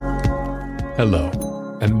Hello,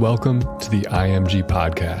 and welcome to the IMG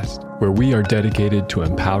podcast, where we are dedicated to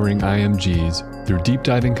empowering IMGs through deep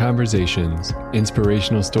diving conversations,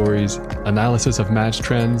 inspirational stories, analysis of match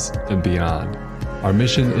trends, and beyond. Our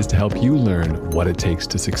mission is to help you learn what it takes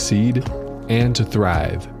to succeed and to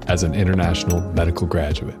thrive as an international medical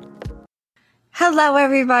graduate. Hello,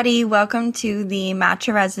 everybody. Welcome to the Match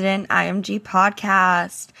a Resident IMG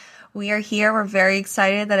podcast. We are here. We're very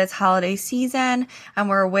excited that it's holiday season, and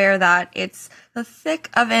we're aware that it's the thick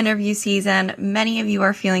of interview season. Many of you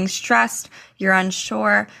are feeling stressed, you're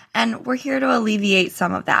unsure, and we're here to alleviate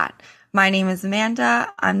some of that. My name is Amanda.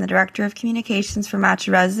 I'm the Director of Communications for Match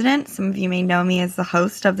a Resident. Some of you may know me as the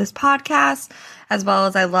host of this podcast, as well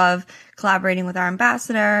as I love collaborating with our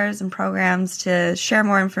ambassadors and programs to share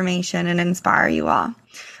more information and inspire you all.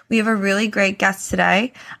 We have a really great guest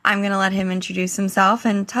today. I'm going to let him introduce himself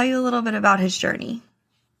and tell you a little bit about his journey.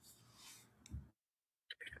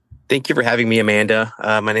 Thank you for having me, Amanda.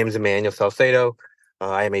 My name is Emanuel Salcedo.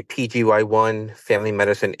 I am a PGY1 family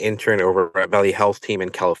medicine intern over at Valley Health Team in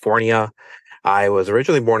California. I was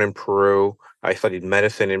originally born in Peru. I studied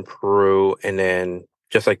medicine in Peru, and then,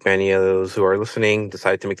 just like many of those who are listening,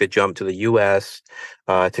 decided to make the jump to the U.S.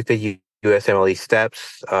 Took the USMLE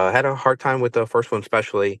steps. Had a hard time with the first one,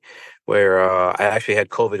 especially where I actually had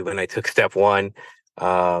COVID when I took step one.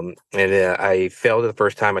 I failed it the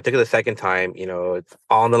first time. I took it the second time. It's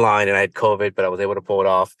on the line, and I had COVID, but I was able to pull it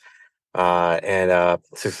off and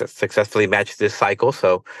successfully matched this cycle.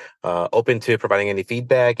 So open to providing any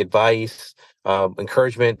feedback, advice,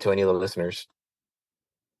 encouragement to any of the listeners.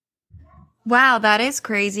 Wow, that is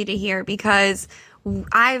crazy to hear, because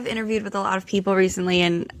I've interviewed with a lot of people recently,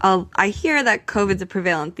 and I hear that COVID's a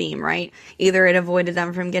prevalent theme, right? Either it avoided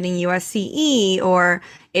them from getting USCE, or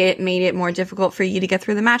it made it more difficult for you to get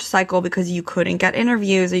through the match cycle because you couldn't get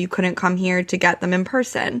interviews or you couldn't come here to get them in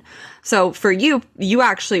person. So for you, you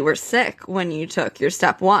actually were sick when you took your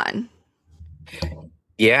step one.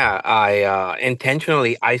 Yeah, I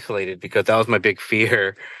intentionally isolated because that was my big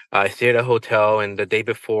fear. I stayed at a hotel, and the day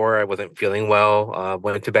before I wasn't feeling well.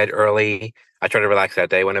 Went to bed early. I tried to relax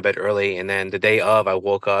that day, went to bed early, and then the day of, I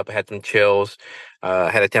woke up, had some chills,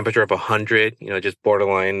 had a temperature of 100, just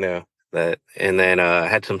borderline. And then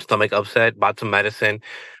had some stomach upset, bought some medicine,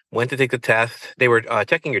 went to take the test. They were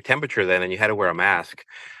checking your temperature then, and you had to wear a mask.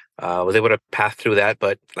 Was able to pass through that,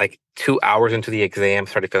 but like 2 hours into the exam,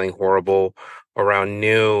 started feeling horrible. Around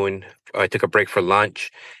noon, I took a break for lunch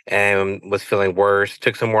and was feeling worse.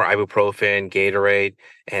 Took some more ibuprofen, Gatorade,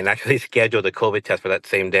 and actually scheduled a COVID test for that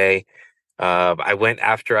same day. I went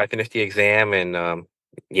after I finished the exam, and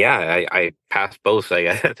I passed both. So I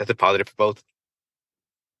guess that's a positive for both.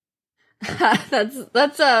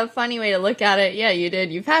 That's a funny way to look at it. Yeah, you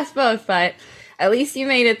did. You passed both, but at least you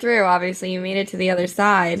made it through. Obviously, you made it to the other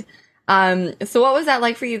side. So what was that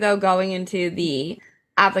like for you, though, going into the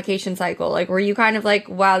application cycle? Like, were you kind of like,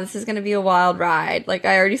 wow, this is going to be a wild ride? Like,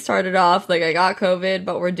 I already started off, like, I got COVID,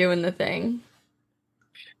 but we're doing the thing.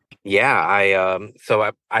 Yeah,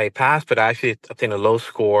 I passed, but I actually obtained a low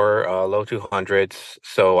score, low 200s.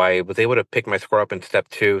 So I was able to pick my score up in step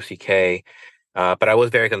 2 CK. But I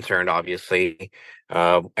was very concerned, obviously.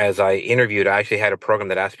 As I interviewed, I actually had a program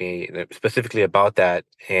that asked me specifically about that,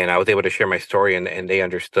 and I was able to share my story, and they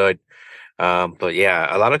understood. But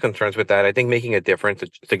yeah, a lot of concerns with that. I think making a difference, a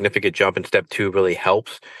significant jump in step 2 really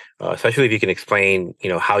helps, especially if you can explain,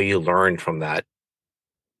 how you learned from that.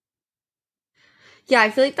 Yeah,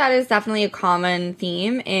 I feel like that is definitely a common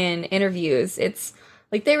theme in interviews. It's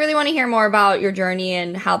like they really want to hear more about your journey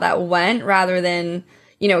and how that went rather than,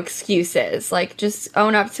 excuses. Like, just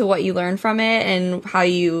own up to what you learned from it and how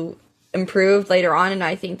you improved later on, and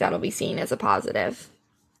I think that'll be seen as a positive.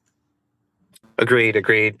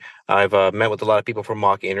 Agreed. I've met with a lot of people for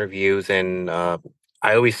mock interviews, and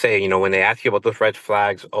I always say, when they ask you about those red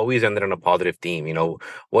flags, always end it on a positive theme.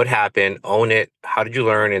 What happened, own it, how did you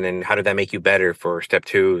learn, and then how did that make you better for step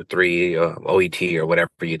 2, 3, OET, or whatever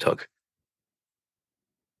you took?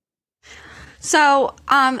 So,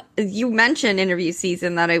 you mentioned interview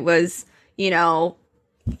season, that it was, you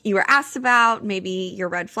were asked about maybe your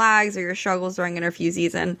red flags or your struggles during interview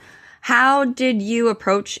season. How did you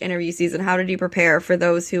approach interview season? How did you prepare for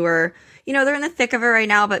those who are, they're in the thick of it right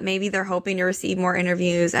now, but maybe they're hoping to receive more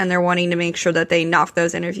interviews and they're wanting to make sure that they knock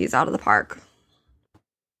those interviews out of the park?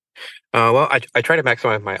 Well, I try to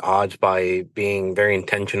maximize my odds by being very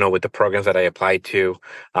intentional with the programs that I applied to.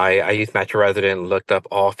 I used Match a Resident, looked up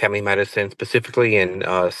all family medicine, specifically in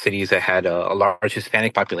cities that had a large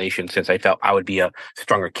Hispanic population, since I felt I would be a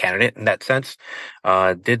stronger candidate in that sense.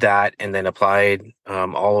 Did that, and then applied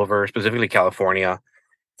all over, specifically California.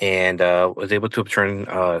 and was able to obtain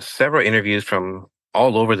several interviews from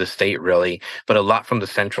all over the state, really, but a lot from the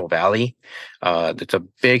Central Valley. There's a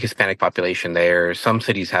big Hispanic population there. Some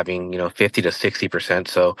cities having 50 to 60%.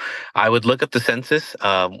 So I would look up the census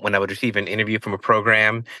when I would receive an interview from a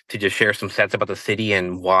program to just share some stats about the city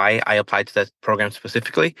and why I applied to that program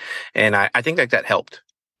specifically. And I think that helped.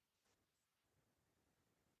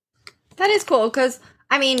 That is cool because,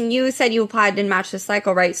 I mean, you said you applied and matched this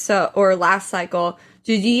cycle, right? So, or last cycle.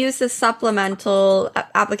 Did you use the supplemental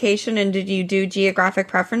application and did you do geographic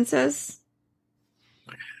preferences?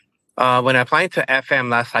 When I applied to FM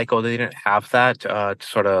last cycle, they didn't have that to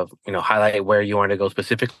sort of highlight where you want to go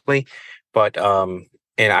specifically, but and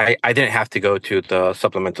I didn't have to go to the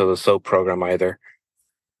supplemental the SOAP program either.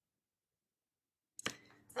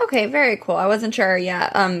 Okay, very cool. I wasn't sure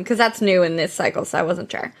yet, because that's new in this cycle, so I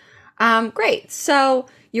wasn't sure. Great. So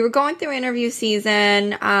you were going through interview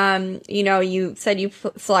season. You said you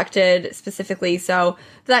selected specifically. So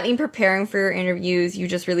does that mean preparing for your interviews, you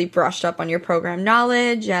just really brushed up on your program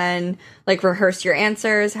knowledge and like rehearsed your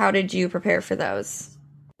answers? How did you prepare for those?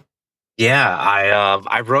 Yeah,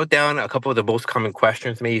 I wrote down a couple of the most common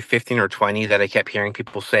questions, maybe 15 or 20 that I kept hearing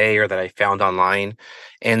people say or that I found online.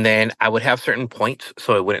 And then I would have certain points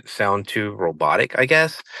so it wouldn't sound too robotic, I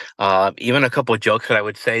guess. Even a couple of jokes that I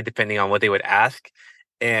would say depending on what they would ask.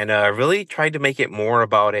 And really tried to make it more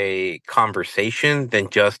about a conversation than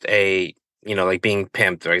just like being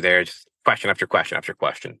pimped right there, just question after question after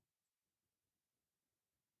question.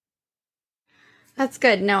 That's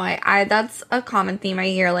good. No, I that's a common theme I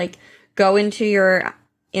hear. Like, go into your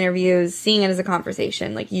interviews seeing it as a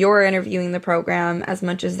conversation. Like, you're interviewing the program as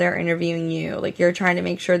much as they're interviewing you. Like, you're trying to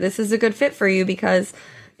make sure this is a good fit for you because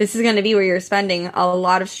this is going to be where you're spending a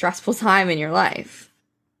lot of stressful time in your life.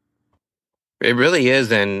 It really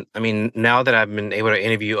is. And I mean, now that I've been able to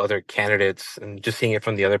interview other candidates and just seeing it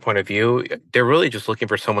from the other point of view, they're really just looking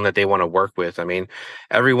for someone that they want to work with. I mean,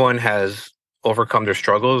 everyone has overcome their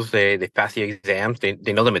struggles. They pass the exams, they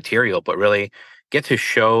know the material, but really get to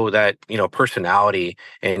show that, personality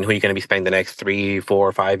and who you're going to be spending the next 3,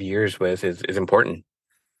 4, 5 years with is important.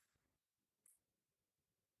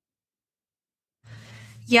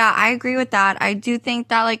 Yeah, I agree with that. I do think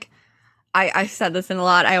that, like, I said this in a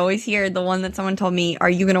lot. I always hear the one that someone told me, are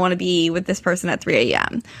you going to want to be with this person at 3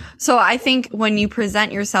 a.m.? So I think when you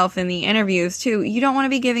present yourself in the interviews too, you don't want to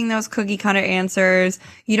be giving those cookie cutter answers.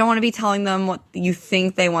 You don't want to be telling them what you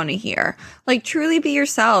think they want to hear. Like, truly be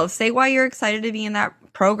yourself. Say why you're excited to be in that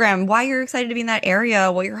program, why you're excited to be in that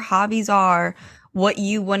area, what your hobbies are, what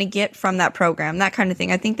you want to get from that program, that kind of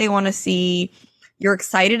thing. I think they want to see you're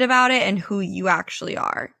excited about it and who you actually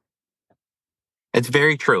are. It's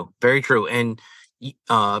very true, very true. And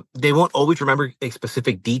they won't always remember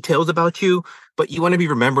specific details about you, but you want to be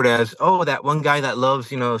remembered as, oh, that one guy that loves,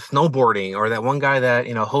 snowboarding, or that one guy that,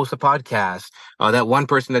 hosts a podcast, that one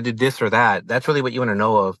person that did this or that. That's really what you want to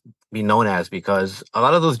know of, be known as, because a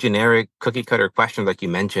lot of those generic cookie cutter questions, like you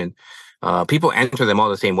mentioned, people answer them all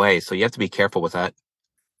the same way. So you have to be careful with that.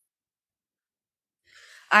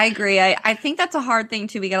 I agree. I think that's a hard thing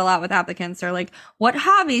too. We get a lot with applicants. They're like, what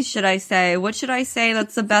hobbies should I say? What should I say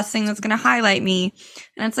that's the best thing that's going to highlight me?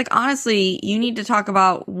 And it's like, honestly, you need to talk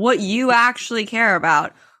about what you actually care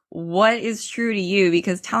about. What is true to you?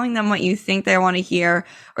 Because telling them what you think they want to hear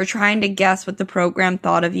or trying to guess what the program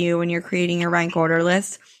thought of you when you're creating your rank order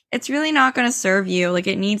list, it's really not going to serve you. Like,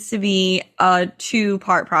 it needs to be a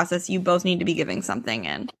 2-part process. You both need to be giving something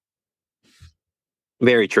in.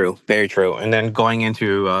 Very true. Very true. And then going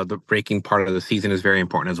into the breaking part of the season is very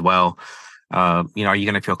important as well. Are you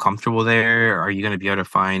going to feel comfortable there? Are you going to be able to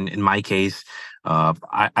find, in my case,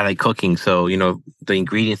 I like cooking. So, the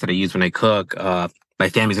ingredients that I use when I cook, my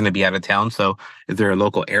family's going to be out of town. So is there a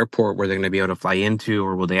local airport where they're going to be able to fly into,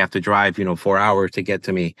 or will they have to drive, 4 hours to get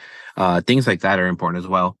to me? Things like that are important as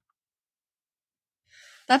well.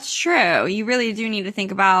 That's true. You really do need to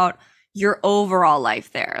think about your overall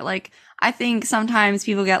life there. Like, I think sometimes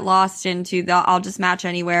people get lost into the I'll just match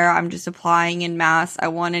anywhere. I'm just applying in mass. I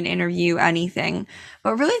want an interview, anything.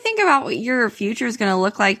 But really think about what your future is going to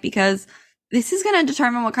look like because this is going to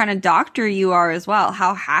determine what kind of doctor you are as well,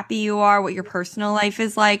 how happy you are, what your personal life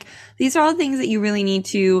is like. These are all things that you really need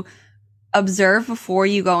to observe before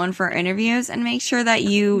you go in for interviews and make sure that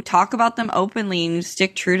you talk about them openly and you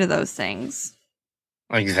stick true to those things.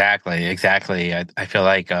 Exactly, exactly. I feel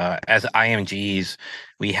like as IMGs,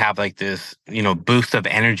 we have like this, boost of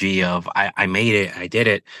energy of I made it, I did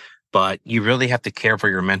it. But you really have to care for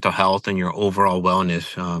your mental health and your overall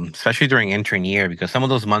wellness, especially during entering year, because some of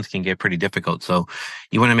those months can get pretty difficult. So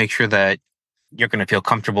you want to make sure that you're going to feel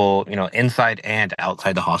comfortable, inside and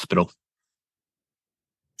outside the hospital.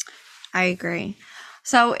 I agree.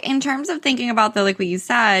 So, in terms of thinking about the, like what you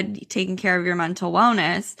said, taking care of your mental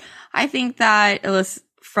wellness, I think that it was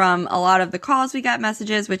from a lot of the calls we get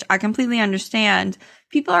messages, which I completely understand.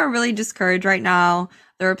 People are really discouraged right now.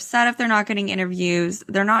 They're upset if they're not getting interviews.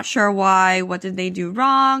 They're not sure why. What did they do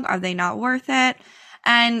wrong? Are they not worth it?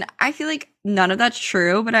 And I feel like none of that's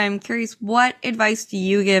true, but I'm curious, what advice do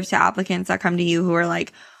you give to applicants that come to you who are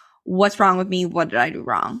like, what's wrong with me? What did I do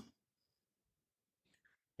wrong?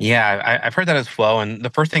 Yeah, I've heard that as well. And the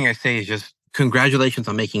first thing I say is just congratulations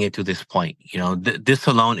on making it to this point. This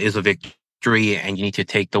alone is a victory, and you need to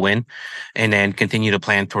take the win and then continue to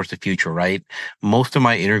plan towards the future, right? Most of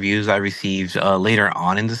my interviews I received later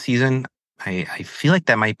on in the season. I feel like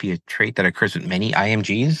that might be a trait that occurs with many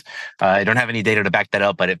IMGs. I don't have any data to back that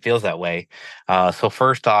up, but it feels that way. So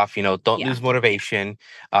first off, don't Yeah. lose motivation.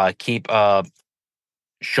 Keep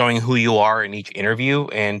showing who you are in each interview.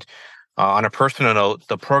 And on a personal note,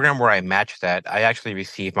 the program where I matched that, I actually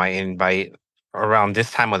received my invite around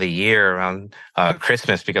this time of the year, around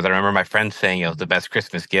Christmas, because I remember my friend saying it was the best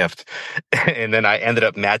Christmas gift. And then I ended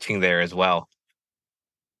up matching there as well.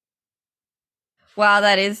 Wow,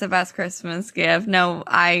 that is the best Christmas gift. No,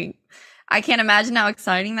 I can't imagine how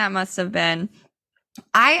exciting that must have been.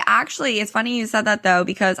 I actually, it's funny you said that though,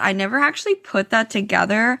 because I never actually put that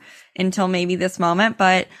together until maybe this moment,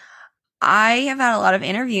 but I have had a lot of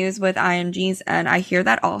interviews with IMGs and I hear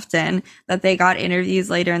that often that they got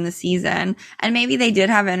interviews later in the season. And maybe they did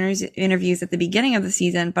have interviews at the beginning of the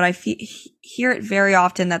season, but I hear it very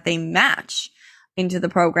often that they match into the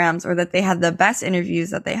programs or that they had the best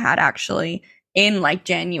interviews that they had actually in like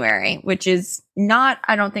January, which is not,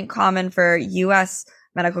 I don't think, common for US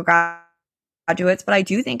medical graduates, but I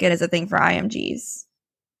do think it is a thing for IMGs.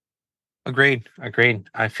 Agreed. Agreed.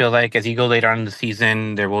 I feel like as you go later on in the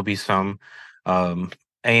season, there will be some um,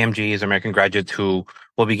 AMGs, American graduates, who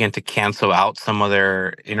will begin to cancel out some of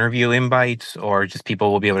their interview invites, or just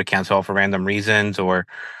people will be able to cancel out for random reasons, or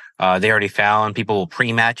they already found people will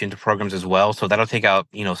pre-match into programs as well. So that'll take out,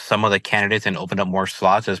 some of the candidates and open up more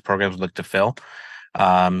slots as programs look to fill.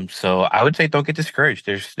 So I would say don't get discouraged.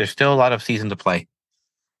 There's still a lot of season to play.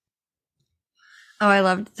 Oh, I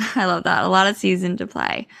love that. A lot of season to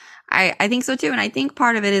play. I think so too. And I think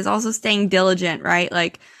part of it is also staying diligent, right?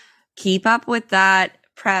 Like keep up with that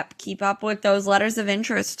prep, keep up with those letters of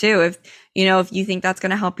interest too. If you think that's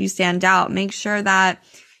going to help you stand out, make sure that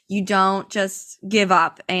you don't just give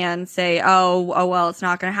up and say, well, it's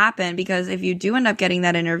not going to happen. Because if you do end up getting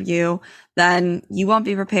that interview, then you won't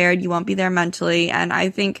be prepared. You won't be there mentally. And I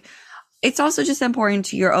think it's also just important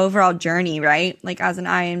to your overall journey, right? Like as an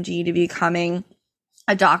IMG to becoming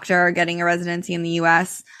a doctor, getting a residency in the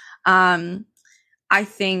US. I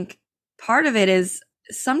think part of it is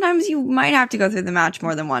sometimes you might have to go through the match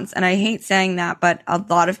more than once. And I hate saying that, but a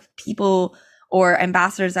lot of people or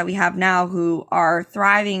ambassadors that we have now who are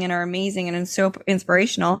thriving and are amazing and so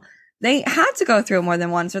inspirational, they had to go through it more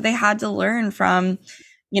than once, or they had to learn from,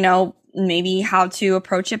 maybe how to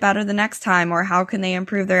approach it better the next time, or how can they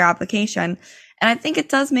improve their application. And I think it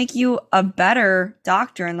does make you a better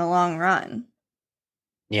doctor in the long run.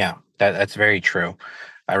 Yeah, that's very true.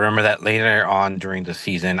 I remember that later on during the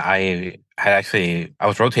season, I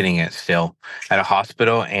was rotating it still at a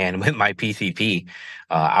hospital, and with my PCP,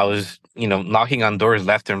 I was knocking on doors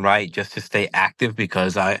left and right just to stay active,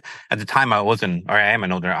 because at the time I wasn't, or I am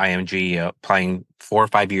an older IMG, applying 4 or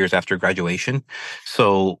 5 years after graduation.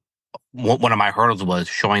 So one of my hurdles was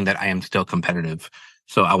showing that I am still competitive.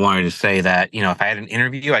 So I wanted to say that, if I had an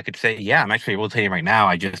interview, I could say, yeah, I'm actually rotating right now.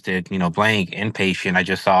 I just did, blank inpatient. I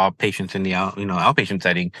just saw patients in the outpatient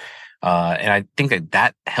setting. And I think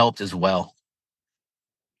that helped as well.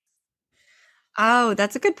 Oh,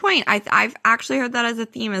 that's a good point. I've actually heard that as a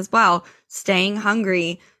theme as well. Staying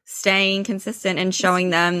hungry, staying consistent, and showing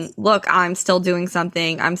them, look, I'm still doing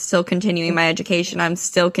something. I'm still continuing my education. I'm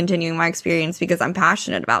still continuing my experience because I'm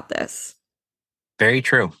passionate about this. Very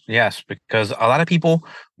true. Yes, because a lot of people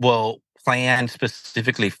will plan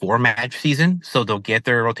specifically for match season. So they'll get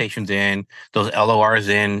their rotations in, those LORs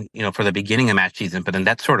in, for the beginning of match season, but then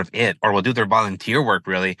that's sort of it. Or will do their volunteer work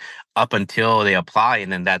really up until they apply,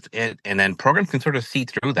 and then that's it. And then programs can sort of see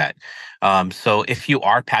through that. So if you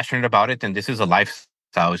are passionate about it, then this is a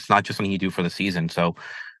lifestyle. It's not just something you do for the season. So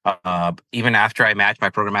even after I matched,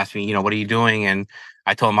 my program asked me, what are you doing? And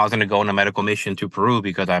I told him I was going to go on a medical mission to Peru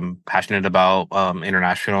because I'm passionate about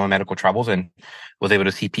international medical travels, and was able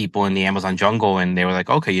to see people in the Amazon jungle. And they were like,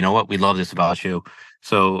 okay, you know what? We love this about you.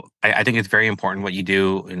 So I think it's very important what you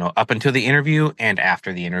do, up until the interview and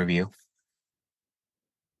after the interview.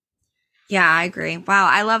 Yeah, I agree. Wow,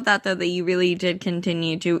 I love that though, that you really did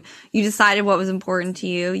continue to, you decided what was important to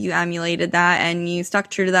you, you emulated that, and you stuck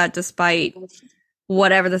true to that despite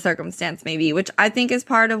whatever the circumstance may be, which I think is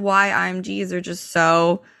part of why IMGs are just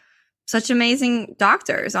such amazing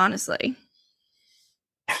doctors, honestly.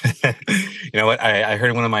 You know what? I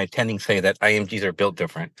heard one of my attendings say that IMGs are built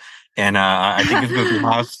different, and I think it's because we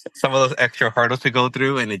have some of those extra hurdles to go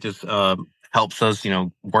through, and it just helps us,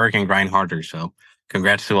 work and grind harder. So,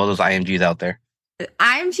 congrats to all those IMGs out there.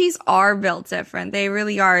 IMGs are built different. They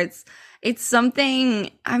really are. It's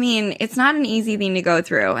something, I mean, it's not an easy thing to go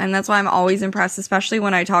through. And that's why I'm always impressed, especially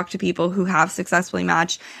when I talk to people who have successfully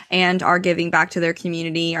matched and are giving back to their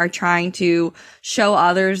community, are trying to show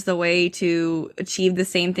others the way to achieve the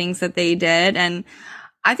same things that they did. And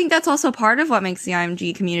I think that's also part of what makes the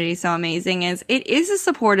IMG community so amazing is it is a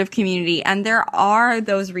supportive community and there are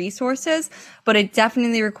those resources, but it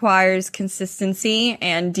definitely requires consistency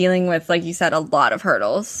and dealing with, like you said, a lot of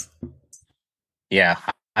hurdles. Yeah,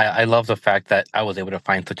 I love the fact that I was able to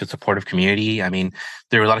find such a supportive community. I mean,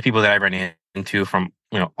 there were a lot of people that I ran into from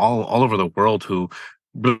all over the world who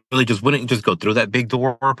really just wouldn't just go through that big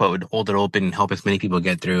door, but would hold it open and help as many people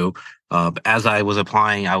get through. As I was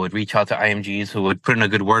applying, I would reach out to IMGs who would put in a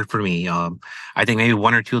good word for me. I think maybe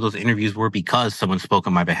one or two of those interviews were because someone spoke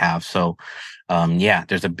on my behalf. So, yeah,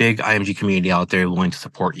 there's a big IMG community out there willing to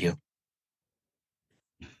support you.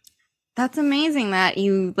 That's amazing that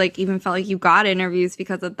you like even felt like you got interviews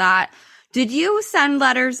because of that. Did you send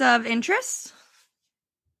letters of interest?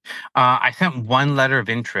 I sent one letter of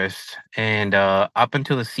interest, and up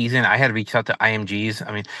until the season, I had reached out to IMGs.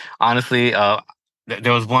 I mean, honestly,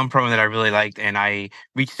 there was one program that I really liked, and I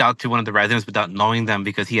reached out to one of the residents without knowing them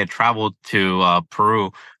because he had traveled to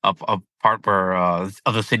Peru, a part where of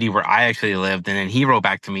the city where I actually lived, and then he wrote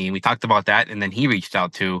back to me, and we talked about that, and then he reached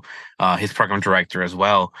out to his program director as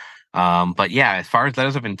well. But yeah, as far as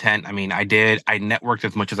letters of intent, I mean, I networked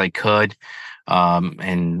as much as I could,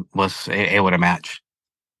 and was able to match.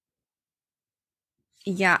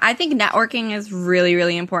 Yeah, I think networking is really,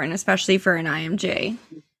 really important, especially for an IMG.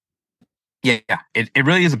 Yeah, it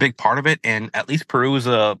really is a big part of it, and at least Peru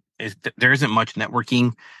there isn't much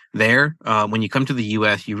networking there. When you come to the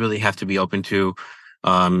U.S., you really have to be open to,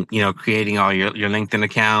 creating all your LinkedIn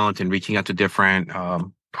account and reaching out to different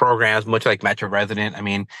programs, much like Match a Resident. I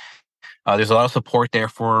mean, there's a lot of support there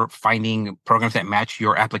for finding programs that match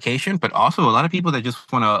your application, but also a lot of people that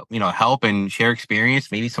just want to, help and share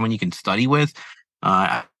experience. Maybe someone you can study with.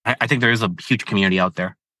 I think there is a huge community out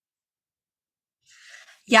there.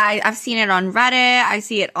 Yeah, I've seen it on Reddit. I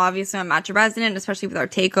see it obviously on Match a Resident, especially with our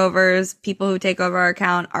takeovers. People who take over our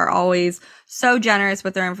account are always so generous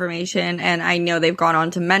with their information. And I know they've gone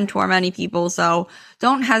on to mentor many people. So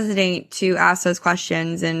don't hesitate to ask those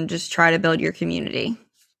questions and just try to build your community.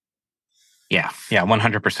 Yeah,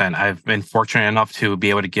 100%. I've been fortunate enough to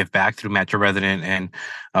be able to give back through Metro Resident and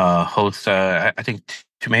host, I think,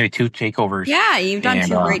 maybe two takeovers. Yeah, you've done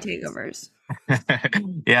two great takeovers.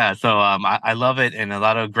 Yeah, so I love it, and a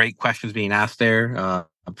lot of great questions being asked there.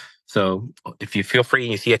 So if you feel free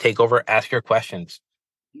and you see a takeover, ask your questions.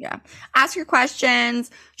 Yeah. Ask your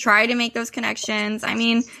questions, try to make those connections. I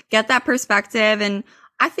mean, get that perspective. And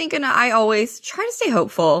I think, and I always try to stay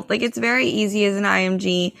hopeful. Like it's very easy as an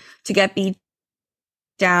IMG to get beat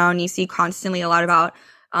down. You see constantly a lot about,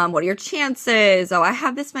 what are your chances? Oh, I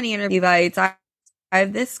have this many interview invites. I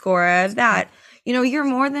have this score. I have that. You're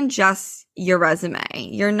more than just your resume.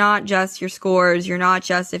 You're not just your scores. You're not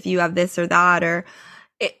just if you have this or that, or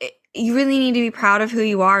you really need to be proud of who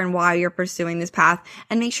you are and why you're pursuing this path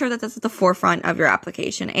and make sure that that's at the forefront of your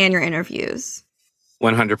application and your interviews.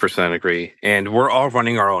 100% agree. And we're all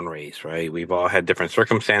running our own race, right? We've all had different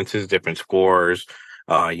circumstances, different scores,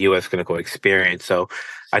 U.S. clinical experience. So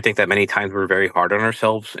I think that many times we're very hard on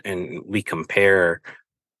ourselves and we compare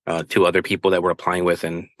to other people that we're applying with.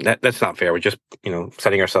 And that's not fair. We're just,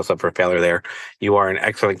 setting ourselves up for failure there. You are an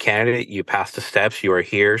excellent candidate. You passed the steps. You are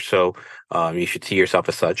here. So you should see yourself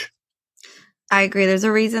as such. I agree. There's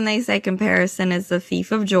a reason they say comparison is the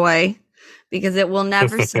thief of joy because it will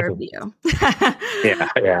never serve you.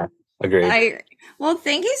 Yeah. Agreed. Well,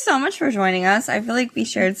 thank you so much for joining us. I feel like we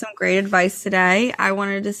shared some great advice today. I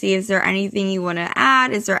wanted to see, is there anything you want to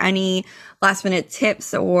add? Is there any last minute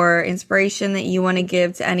tips or inspiration that you want to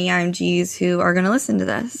give to any IMGs who are going to listen to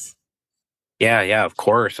this? Yeah, of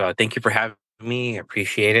course. Thank you for having me. I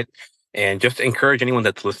appreciate it. And just encourage anyone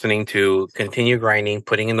that's listening to continue grinding,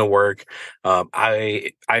 putting in the work.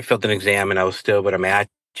 I failed an exam and I was still able to match.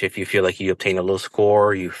 If you feel like you obtained a low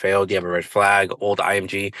score, you failed, you have a red flag, old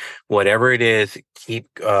IMG, whatever it is, keep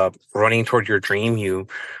running toward your dream. You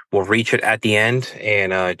will reach it at the end,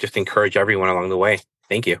 and just encourage everyone along the way.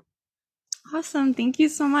 Thank you. Awesome. Thank you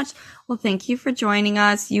so much. Well, thank you for joining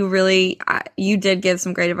us. You did give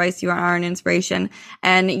some great advice. You are an inspiration.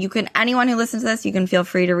 And anyone who listens to this, you can feel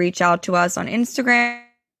free to reach out to us on Instagram,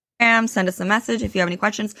 send us a message if you have any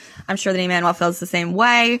questions. I'm sure that Emanuel feels the same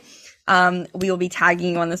way. We will be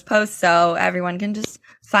tagging you on this post, so everyone can just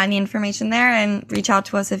find the information there and reach out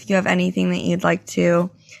to us if you have anything that you'd like to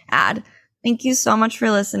add. Thank you so much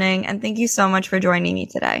for listening, and thank you so much for joining me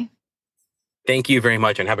today. Thank you very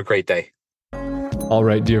much, and have a great day. All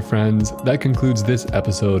right, dear friends, that concludes this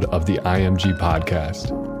episode of the IMG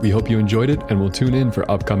podcast. We hope you enjoyed it and will tune in for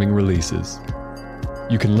upcoming releases.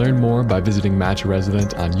 You can learn more by visiting Match a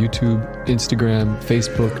Resident on YouTube, Instagram,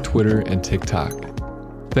 Facebook, Twitter, and TikTok.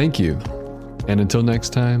 Thank you. And until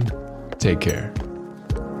next time, take care.